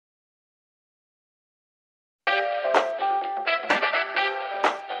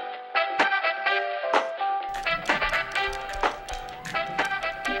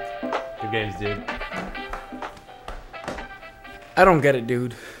Good games, dude. I don't get it,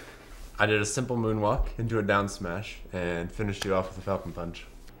 dude. I did a simple moonwalk into a down smash and finished you off with a falcon punch.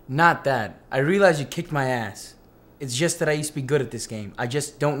 Not that. I realize you kicked my ass. It's just that I used to be good at this game. I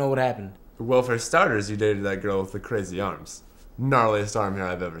just don't know what happened. Well, for starters, you dated that girl with the crazy arms. Gnarliest arm hair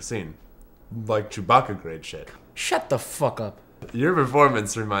I've ever seen. Like Chewbacca grade shit. Shut the fuck up. Your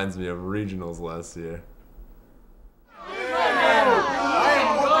performance reminds me of regionals last year.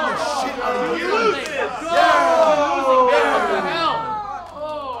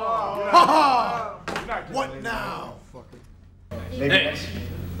 What now? Hey.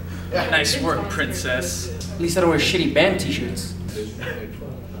 Nice work, princess. At least I don't wear shitty band t-shirts.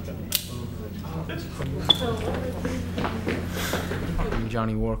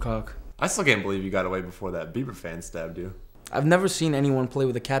 Johnny Warcock. I still can't believe you got away before that Bieber fan stabbed you. I've never seen anyone play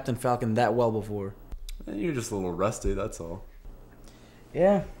with a Captain Falcon that well before. You're just a little rusty, that's all.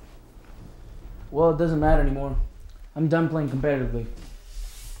 Yeah. Well, it doesn't matter anymore. I'm done playing competitively.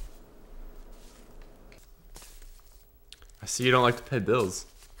 I see you don't like to pay bills.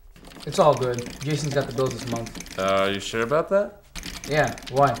 It's all good. Jason's got the bills this month. Are you sure about that? Yeah,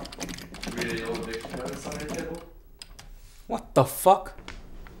 why? Read the old dictionary on your table? What the fuck?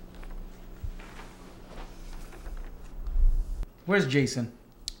 Where's Jason?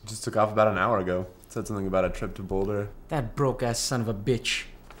 Just took off about an hour ago. Said something about a trip to Boulder. That broke-ass son of a bitch.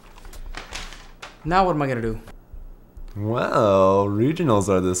 Now what am I gonna do? Well, regionals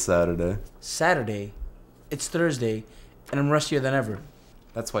are this Saturday. Saturday? It's Thursday, and I'm rustier than ever.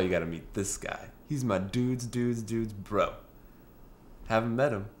 That's why you gotta meet this guy. He's my dude's bro. Haven't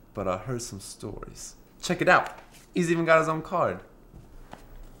met him, but I heard some stories. Check it out. He's even got his own card.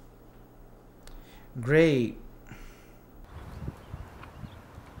 Great.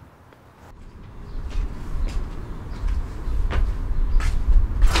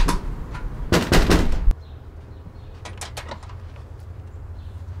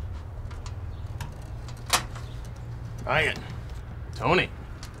 Ryan. Tony.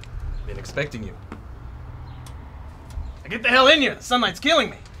 Been expecting you. Now get the hell in here. The sunlight's killing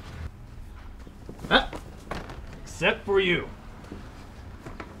me. Huh? Except for you.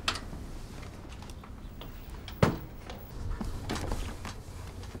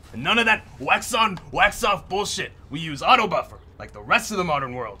 And none of that wax on, wax off bullshit. We use auto buffer, like the rest of the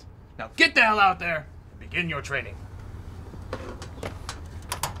modern world. Now get the hell out there and begin your training.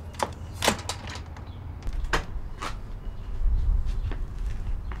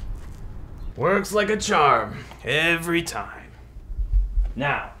 Works like a charm, every time.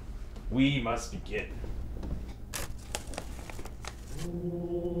 Now, we must begin.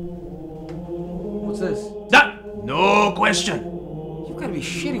 What's this? Ah, no question. You gotta be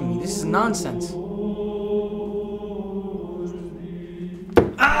shitting me. This is nonsense.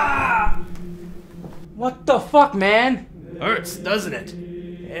 Ah! What the fuck, man? Hurts, doesn't it?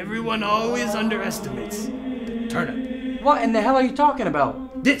 Everyone always underestimates the turnip. What in the hell are you talking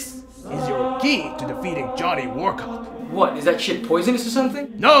about? This is your key to defeating Johnny Warcock. What, is that shit poisonous or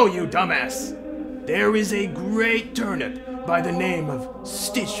something? No, you dumbass. There is a great turnip by the name of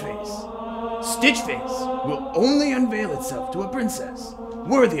Stitchface. Stitchface will only unveil itself to a princess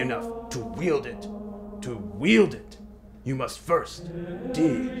worthy enough to wield it. To wield it, you must first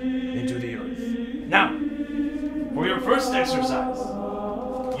dig into the earth. Now, for your first exercise,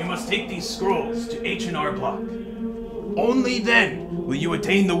 you must take these scrolls to H&R Block. Only then will you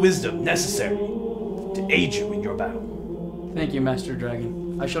attain the wisdom necessary to aid you in your battle. Thank you, Master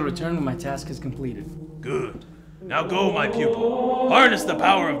Dragon. I shall return when my task is completed. Good. Now go, my pupil. Harness the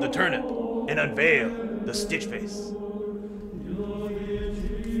power of the turnip and unveil the Stitchface.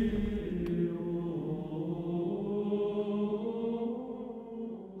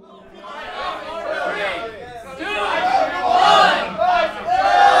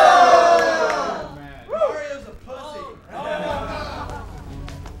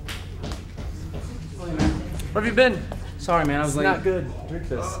 Where have you been? Sorry, man, I was It's late. not good. Drink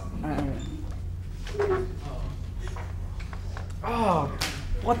this. Oh,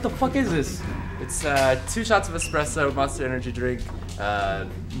 what the fuck is this? It's 2 shots of espresso, Monster Energy drink, a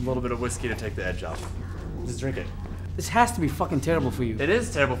little bit of whiskey to take the edge off. Just drink it. This has to be fucking terrible for you. It is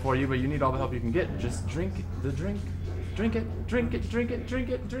terrible for you, but you need all the help you can get. Just drink the drink. Drink it, drink it, drink it, drink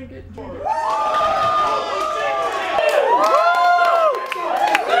it, drink it, drink it.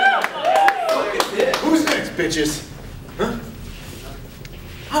 Who's next, bitches? Huh?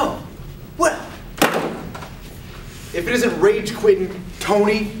 Oh, well. If it isn't rage-quitting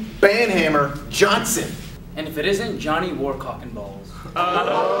Tony Banhammer Johnson. And if it isn't, Johnny Warcock and balls.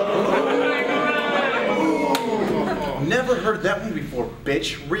 Never heard that one before,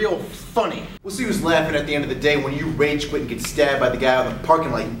 bitch. Real funny. We'll see who's laughing at the end of the day when you rage quit and get stabbed by the guy on the parking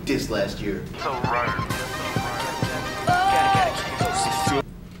lot you dissed last year.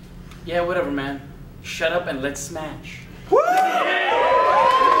 Yeah, whatever, man. Shut up and let's smash.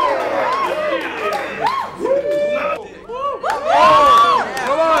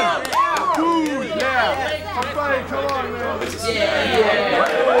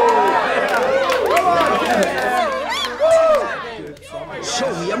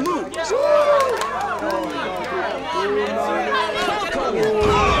 Show me a move.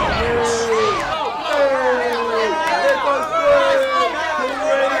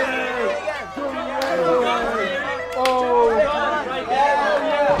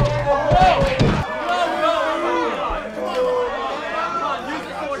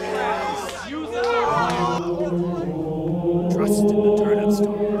 Trust in the turnip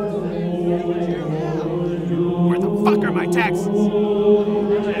store. Where the fuck are my taxes?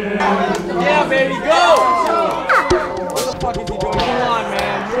 Yeah, baby, go! What the fuck is he doing? Come on,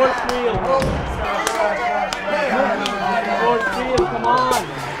 man. More field. More field, come on.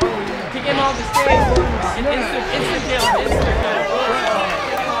 Kick him off the stage. Instant kill. Instant kill. Kick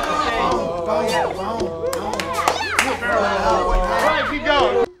him off the stage. Oh, yeah, well.